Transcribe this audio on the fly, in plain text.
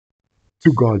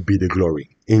To God be the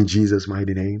glory. In Jesus'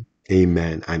 mighty name,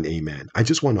 amen and amen. I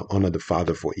just want to honor the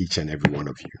Father for each and every one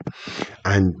of you,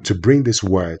 and to bring this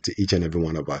word to each and every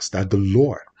one of us, that the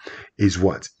Lord is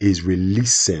what? Is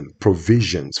releasing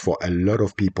provisions for a lot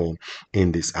of people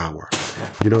in this hour.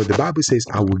 You know, the Bible says,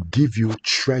 I will give you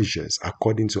treasures,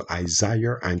 according to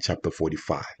Isaiah and chapter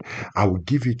 45. I will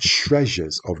give you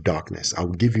treasures of darkness. I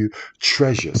will give you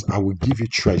treasures. I will give you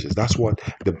treasures. That's what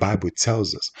the Bible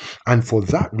tells us. And for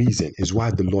that reason is why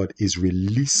the Lord is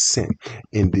releasing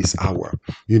in this hour,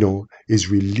 is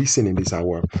releasing in this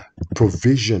hour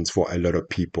provisions for a lot of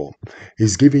people.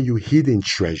 He's giving you hidden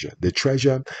treasure, the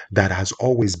treasure that has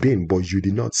always been, but you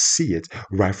did not see it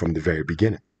right from the very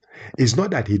beginning. It's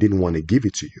not that he didn't want to give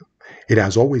it to you. It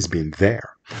has always been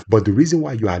there. But the reason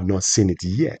why you had not seen it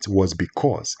yet was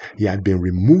because he had been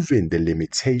removing the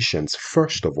limitations,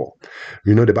 first of all.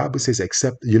 The Bible says,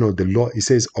 except, the Lord, it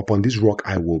says, upon this rock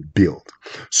I will build.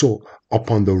 So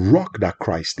upon the rock that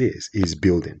Christ is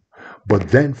building. But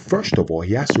then, first of all,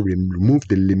 he has to remove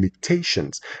the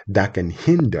limitations that can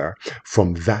hinder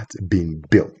from that being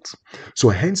built. So,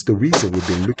 hence the reason we've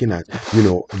been looking at,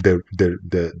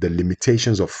 the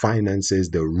limitations of finances,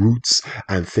 the roots,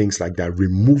 and things like that,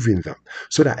 removing them,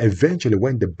 so that eventually,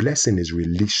 when the blessing is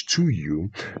released to you,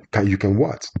 you can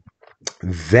what?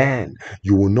 Then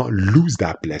you will not lose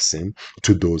that blessing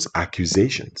to those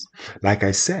accusations. Like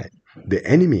I said, the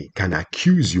enemy can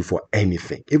accuse you for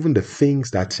anything, even the things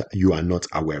that you are not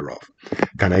aware of.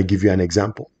 Can I give you an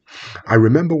example? I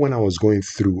remember when I was going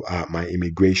through my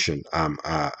immigration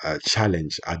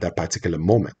challenge at that particular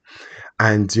moment.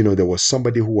 And, there was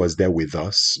somebody who was there with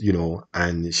us,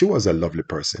 and she was a lovely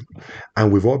person.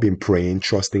 And we've all been praying,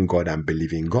 trusting God and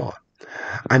believing God.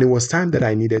 And it was time that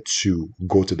I needed to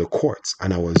go to the courts.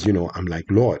 And I was, I'm like,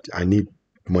 Lord, I need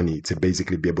money to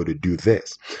basically be able to do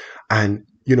this. And,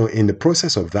 in the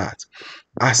process of that,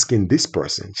 asking this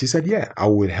person, she said, yeah, I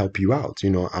will help you out.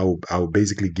 I'll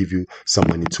basically give you some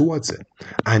money towards it.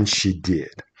 And she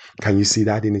did. Can you see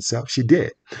that in itself? She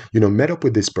did. Met up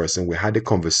with this person. We had a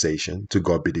conversation, to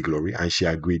God be the glory, and she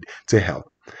agreed to help.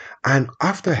 And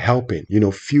after helping,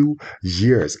 few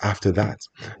years after that,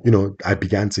 I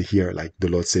began to hear, like, the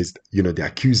Lord says, the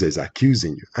accuser is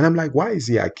accusing you. And I'm like, why is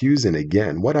he accusing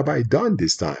again? What have I done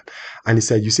this time? And he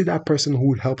said, you see that person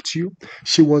who helped you?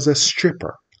 She was a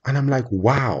stripper. And I'm like,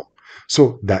 wow.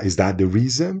 So is that the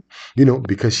reason?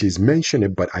 Because she's mentioned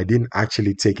it, but I didn't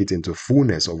actually take it into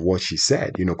fullness of what she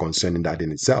said, concerning that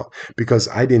in itself. Because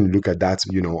I didn't look at that,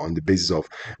 on the basis of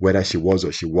whether she was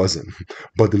or she wasn't.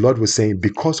 But the Lord was saying,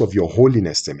 because of your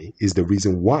holiness to me is the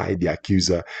reason why the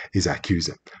accuser is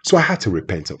accusing. So I had to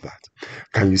repent of that.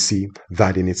 Can you see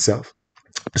that in itself?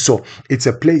 So it's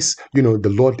a place,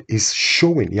 the Lord is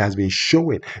showing, he has been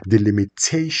showing the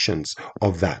limitations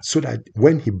of that, so that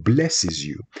when he blesses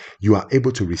you, you are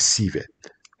able to receive it.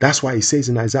 That's why he says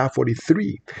in Isaiah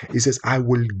 43, he says, I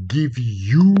will give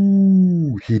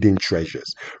you hidden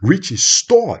treasures, riches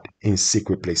stored in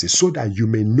secret places, so that you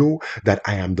may know that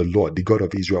I am the Lord, the God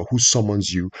of Israel, who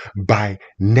summons you by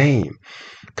name.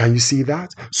 Can you see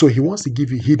that? So he wants to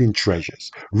give you hidden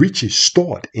treasures, riches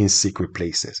stored in secret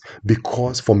places,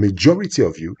 because for majority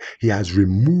of you, he has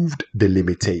removed the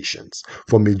limitations.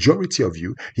 For majority of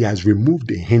you, he has removed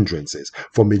the hindrances.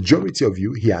 For majority of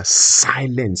you, he has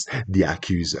silenced the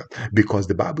accuser. Because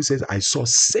the Bible says, I saw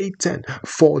Satan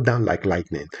fall down like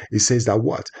lightning. It says that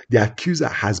what? The accuser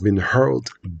has been hurled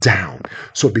down.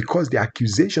 So because the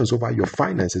accusations over your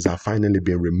finances are finally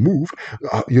being removed,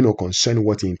 concerning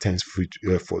what he intends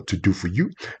to do for you,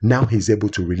 now he's able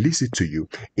to release it to you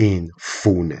in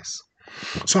fullness.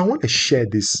 So I want to share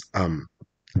this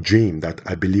dream that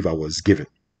I believe I was given.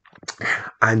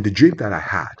 And the dream that I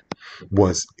had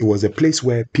was, it was a place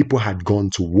where people had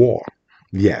gone to war.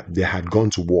 Yeah, they had gone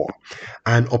to war.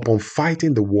 And upon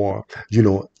fighting the war,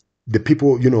 the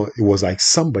people, it was like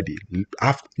somebody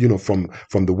after,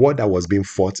 from the war that was being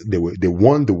fought, they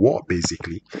won the war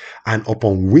basically. And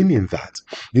upon winning that,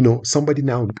 somebody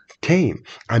now came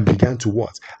and began to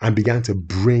what? And began to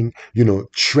bring,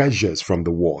 treasures from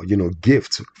the war,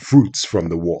 gifts, fruits from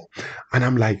the war. And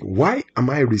I'm like, why am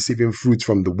I receiving fruits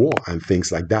from the war and things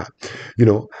like that?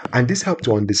 And this helped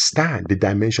to understand the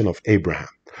dimension of Abraham.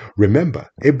 Remember,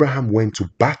 Abraham went to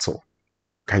battle.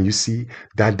 Can you see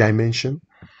that dimension?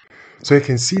 So you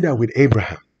can see that with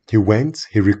Abraham, he went,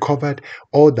 he recovered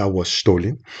all that was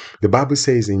stolen. The Bible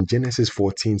says in Genesis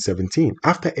 14:17,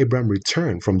 after Abraham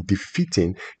returned from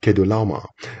defeating Kedorlaomer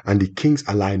and the kings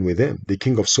aligned with him, the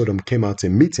king of Sodom came out to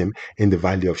meet him in the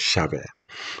valley of Shaveh.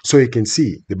 So you can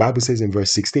see the Bible says in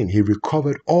verse 16, he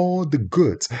recovered all the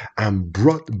goods and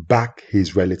brought back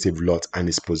his relative Lot and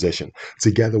his possession,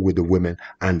 together with the women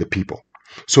and the people.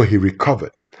 So he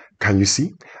recovered. Can you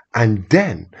see? And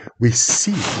then we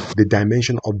see the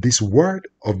dimension of this word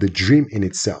of the dream in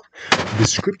itself. The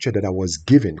scripture that I was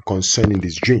given concerning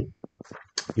this dream,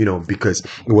 because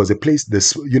it was a place,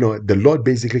 the Lord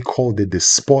basically called it the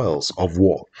spoils of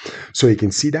war. So you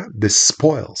can see that the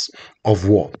spoils of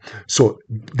war. So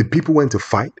the people went to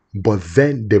fight, but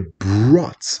then they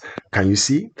brought, can you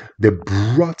see? They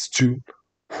brought to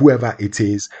whoever it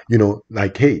is,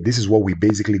 like, hey, this is what we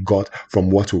basically got from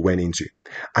what we went into.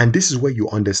 And this is where you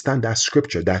understand that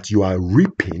scripture that you are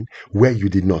reaping where you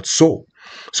did not sow.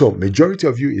 So majority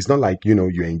of you, is not like, you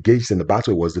engaged in the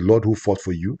battle. It was the Lord who fought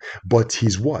for you, but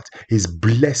he's what? He's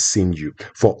blessing you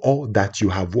for all that you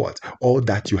have what? All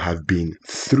that you have been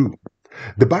through.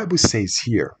 The Bible says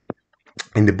here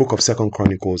in the book of Second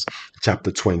Chronicles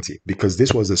chapter 20, because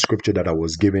this was the scripture that I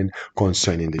was given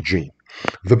concerning the dream.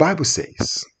 The Bible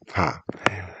says,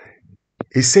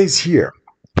 it says here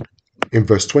in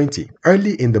verse 20,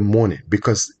 early in the morning,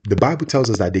 because the Bible tells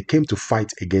us that they came to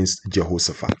fight against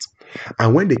Jehoshaphat.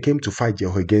 And when they came to fight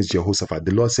against Jehoshaphat,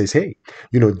 the Lord says, hey,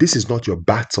 this is not your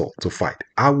battle to fight.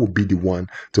 I will be the one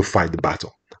to fight the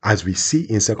battle. As we see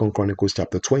in Second Chronicles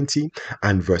chapter 20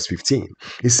 and verse 15,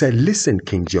 it said, listen,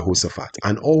 King Jehoshaphat,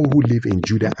 and all who live in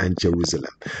Judah and Jerusalem.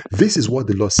 This is what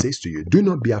the Lord says to you. Do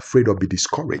not be afraid or be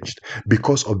discouraged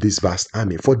because of this vast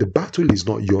army, for the battle is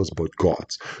not yours but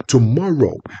God's.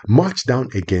 Tomorrow, march down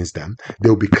against them. They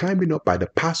will be climbing up by the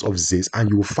pass of Ziz, and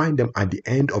you will find them at the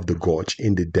end of the gorge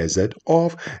in the desert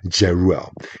of Jeruel.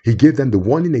 He gave them the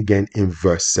warning again in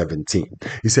verse 17.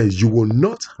 He says, you will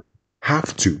not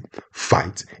have to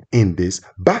fight in this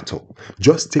battle.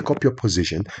 Just take up your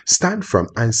position, stand firm,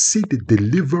 and see the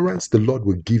deliverance the Lord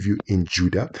will give you in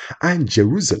Judah and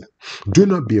Jerusalem. Do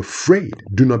not be afraid.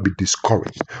 Do not be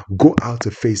discouraged. Go out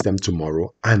to face them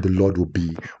tomorrow, and the Lord will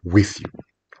be with you.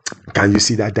 Can you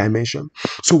see that dimension?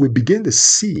 So we begin to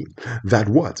see that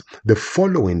what? The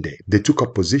following day, they took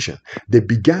up position. They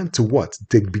began to what?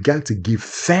 They began to give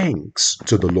thanks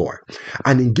to the Lord.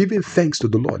 And in giving thanks to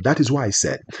the Lord, that is why I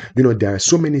said, there are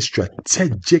so many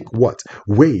strategic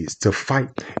ways to fight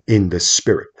in the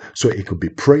spirit. So it could be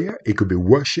prayer, it could be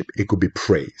worship, it could be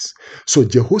praise. So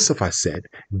Jehoshaphat said,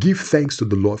 give thanks to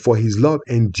the Lord, for his love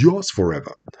endures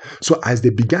forever. So as they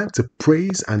began to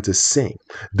praise and to sing,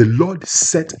 the Lord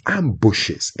set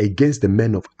ambushes against the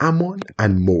men of Ammon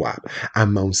and Moab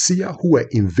and Mount Seir, who were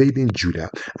invading Judah,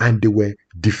 and they were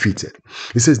defeated.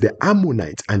 It says the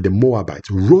Ammonites and the Moabites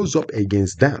rose up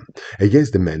against them,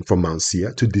 against the men from Mount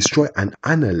Seir, to destroy and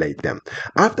annihilate them.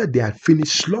 After they had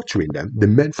finished slaughtering them, the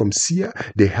men from Seir,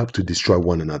 they helped to destroy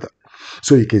one another.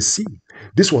 So you can see,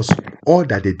 this was all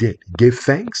that they did. Gave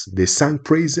thanks, they sang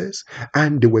praises,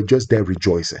 and they were just there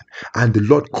rejoicing. And the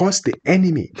Lord caused the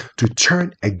enemy to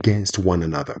turn against one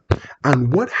another.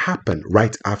 And what happened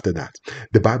right after that?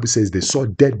 The Bible says they saw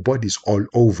dead bodies all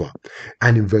over.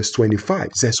 And in verse 25,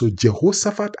 it says, so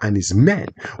Jehoshaphat and his men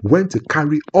went to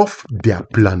carry off their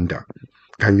plunder.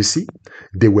 Can you see?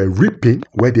 They were reaping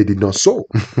where they did not sow.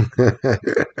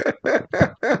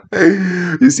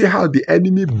 You see how the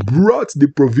enemy brought the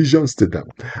provisions to them.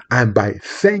 And by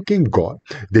thanking God,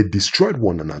 they destroyed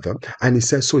one another. And it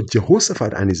says, so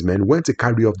Jehoshaphat and his men went to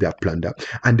carry off their plunder,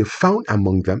 and they found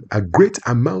among them a great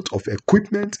amount of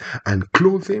equipment and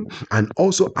clothing, and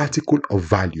also article of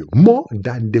value, more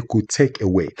than they could take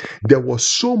away. There was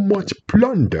so much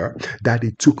plunder that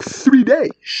it took 3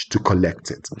 days to collect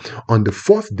it. On the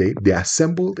 4th day, they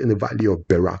assembled in the valley of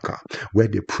Beraka, where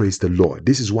they praised the Lord.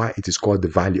 This is why it is called the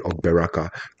valley of Beraka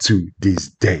to this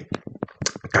day.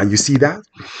 Can you see that?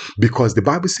 Because the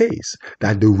Bible says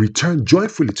that they return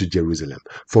joyfully to Jerusalem,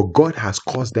 for God has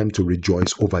caused them to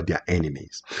rejoice over their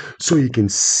enemies. So you can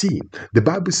see, the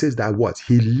Bible says that what?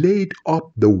 He laid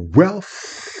up the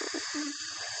wealth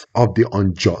of the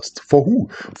unjust. For who?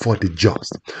 For the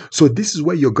just. So this is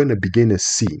where you're going to begin to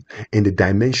see in the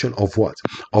dimension of what?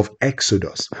 Of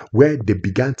Exodus, where they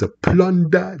began to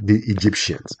plunder the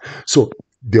Egyptians. So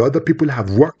the other people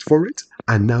have worked for it,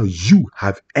 and now you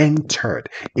have entered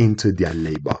into their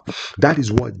labor. That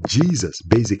is what Jesus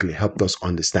basically helped us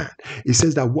understand. He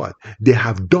says that what? They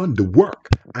have done the work,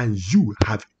 and you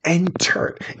have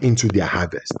entered into their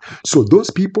harvest. So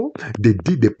those people, they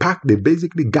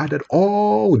basically gathered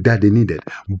all that they needed.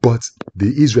 But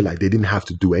the Israelites, they didn't have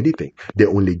to do anything. They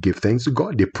only gave thanks to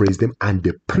God, they praised him, and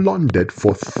they plundered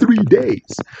for 3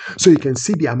 days. So you can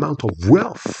see the amount of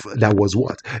wealth that was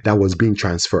what? That was being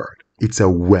transferred. It's a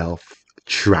wealth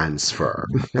transfer.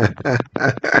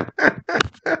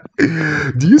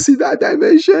 Do you see that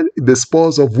dimension? The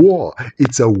spoils of war.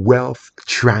 It's a wealth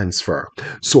transfer.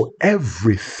 So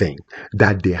everything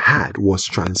that they had was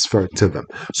transferred to them.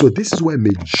 So this is where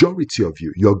majority of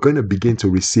you're going to begin to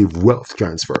receive wealth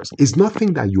transfers. It's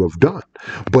nothing that you have done,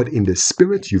 but in the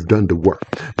spirit, you've done the work.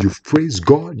 You've praised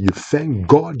God. You've thanked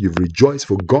God. You've rejoiced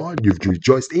for God. You've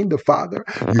rejoiced in the Father.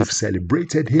 You've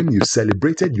celebrated Him.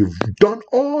 You've done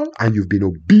all, and you've been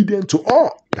obedient to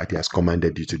all that He has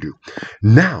commanded you to do.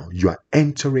 Now you are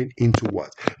entering into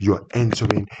what? You are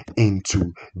entering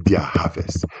into their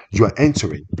harvest. You are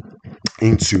entering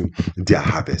into their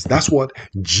harvest. That's what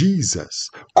Jesus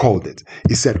called it.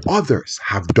 He said, others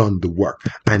have done the work,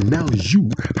 and now you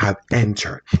have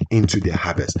entered into their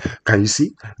harvest. Can you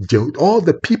see? All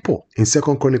the people in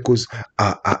Second Chronicles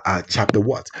chapter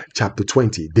what? Chapter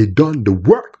 20. They done the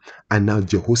work, and now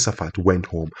Jehoshaphat went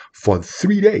home for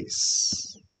 3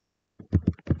 days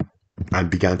and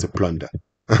began to plunder.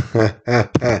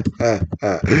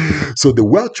 So the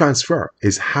wealth transfer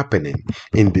is happening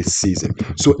in this season.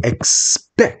 So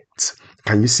expect,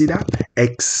 can you see that?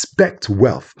 Expect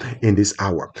wealth in this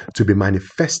hour to be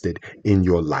manifested in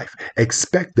your life.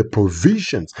 Expect the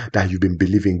provisions that you've been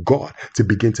believing God to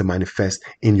begin to manifest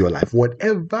in your life.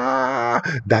 Whatever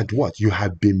that what you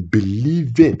have been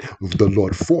believing the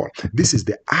Lord for, this is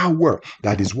the hour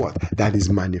that is what? That is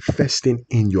manifesting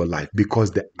in your life, because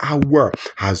the hour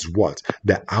has what?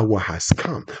 The hour has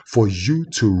come for you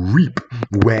to reap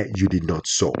where you did not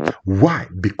sow. Why?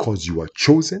 Because you are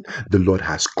chosen. The Lord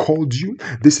has called you.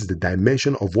 This is the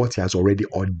dimension of what He has already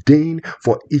ordained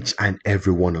for each and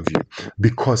every one of you.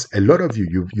 Because a lot of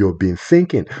you've been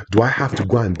thinking, do I have to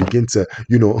go and begin to,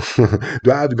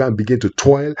 do I have to go and begin to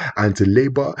toil and to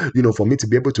labor, for me to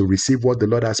be able to receive what the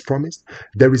Lord has promised?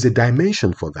 There is a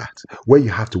dimension for that, where you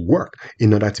have to work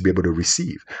in order to be able to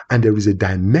receive. And there is a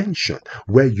dimension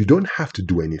where you don't have to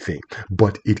do anything,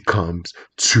 but it comes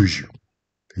to you.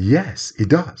 Yes, it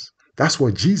does. That's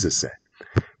what Jesus said.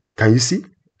 Can you see?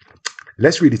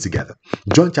 Let's read it together.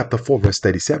 John chapter 4 verse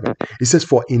 37. It says,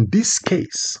 for in this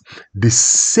case, the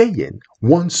saying,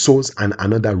 one sows and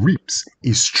another reaps,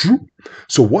 is true.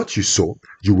 So what you sow,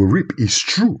 you will reap, is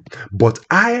true. But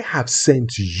I have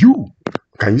sent you,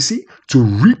 can you see, to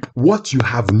reap what you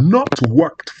have not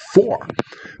worked for.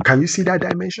 Can you see that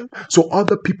dimension? So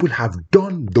other people have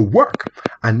done the work,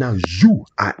 and now you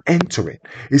are entering.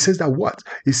 It says that what?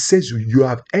 It says you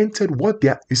have entered what they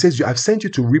are. It says you have sent you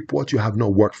to reap what you have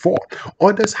not worked for.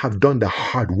 Others have done the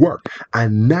hard work,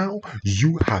 and now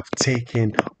you have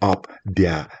taken up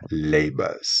their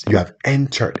labors. You have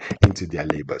entered into their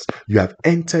labors. You have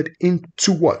entered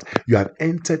into what? You have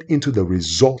entered into the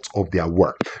result of their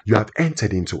work. You have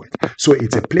entered into it. So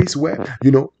it's a place where,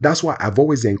 that's why I've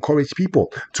always encouraged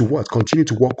people to what? Continue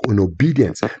to walk in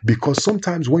obedience. Because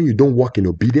sometimes when you don't walk in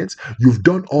obedience, you've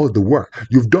done all the work.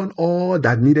 You've done all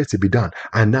that needed to be done.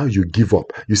 And now you give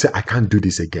up. You say, I can't do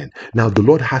this again. Now the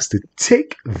Lord has to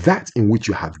take that in which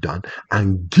you have done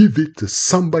and give it to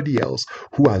somebody else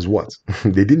who has what?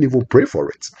 They didn't even pray for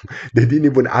it. They didn't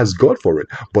even ask God for it.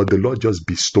 But the Lord just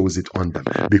bestows it on them,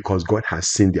 because God has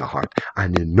seen their heart,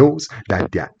 and He knows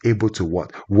that they are able to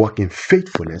what? Walk in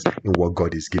faithfulness in what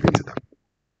God is giving to them.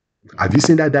 Have you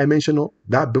seen that dimension of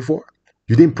that before?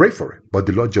 You didn't pray for it, but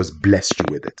the Lord just blessed you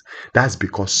with it. That's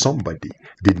because somebody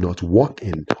did not walk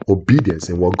in obedience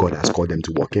in what God has called them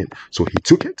to walk in. So He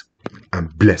took it and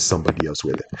blessed somebody else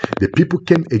with it. The people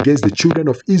came against the children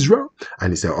of Israel,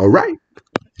 and He said, all right,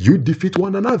 you defeat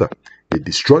one another. They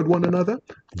destroyed one another.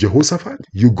 Jehoshaphat,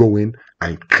 you go in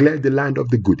and clear the land of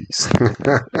the goodies.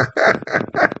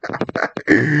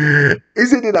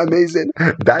 Isn't it amazing?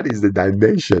 That is the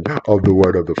dimension of the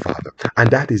word of the Father. And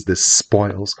that is the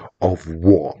spoils of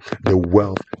war, the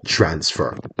wealth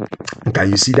transfer.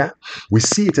 Can you see that? We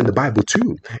see it in the Bible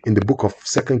too. In the book of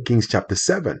 2 Kings chapter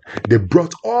 7. They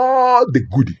brought all the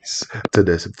goodies to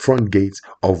the front gates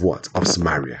of what? Of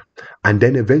Samaria. And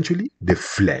then eventually they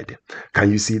fled.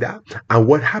 Can you see that? And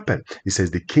what happened? It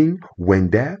says the king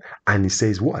went there, and he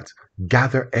says what?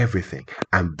 Gather everything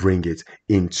and bring it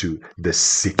into the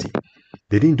city.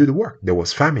 They didn't do the work. There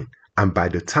was famine. And by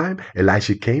the time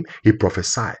Elisha came, he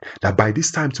prophesied that by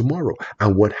this time tomorrow.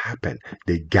 And what happened?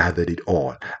 They gathered it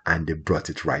all and they brought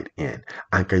it right in.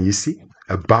 And can you see?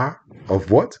 A bar of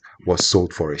what was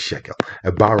sold for a shekel.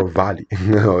 A bar of barley,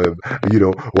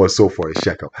 was sold for a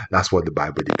shekel. That's what the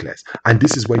Bible declares. And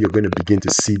this is where you're going to begin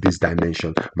to see this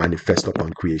dimension manifest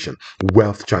upon creation.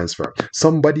 Wealth transfer.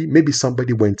 Maybe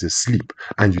somebody went to sleep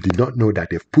and you did not know that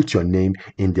they've put your name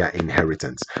in their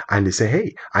inheritance. And they say,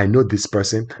 hey, I know this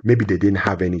person. Maybe they didn't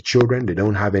have any children. They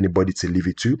don't have anybody to leave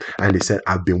it to. And they said,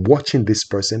 I've been watching this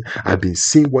person. I've been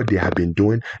seeing what they have been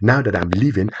doing. Now that I'm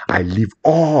leaving, I leave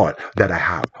all that I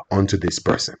have onto this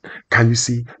person. Can you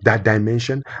see that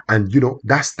dimension? And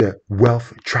that's the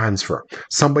wealth transfer.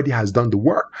 Somebody has done the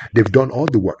work. They've done all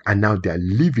the work, and now they're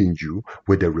leaving you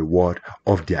with the reward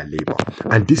of their labor.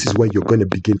 And this is where you're going to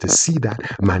begin to see that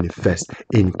manifest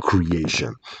in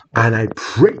creation. And I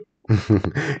pray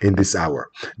in this hour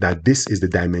that this is the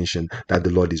dimension that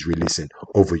the Lord is releasing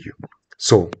over you.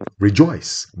 So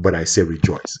rejoice, but I say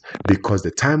rejoice, because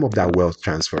the time of that wealth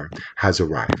transfer has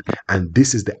arrived. And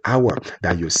this is the hour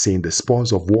that you're seeing the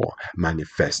spoils of war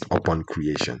manifest upon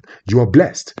creation. You are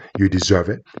blessed. You deserve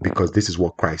it, because this is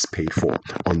what Christ paid for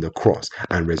on the cross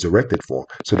and resurrected for,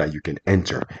 so that you can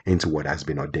enter into what has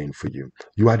been ordained for you.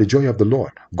 You are the joy of the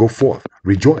Lord. Go forth,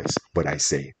 rejoice, but I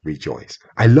say rejoice.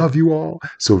 I love you all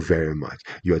so very much.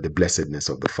 You are the blessedness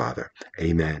of the Father.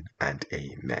 Amen and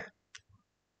amen.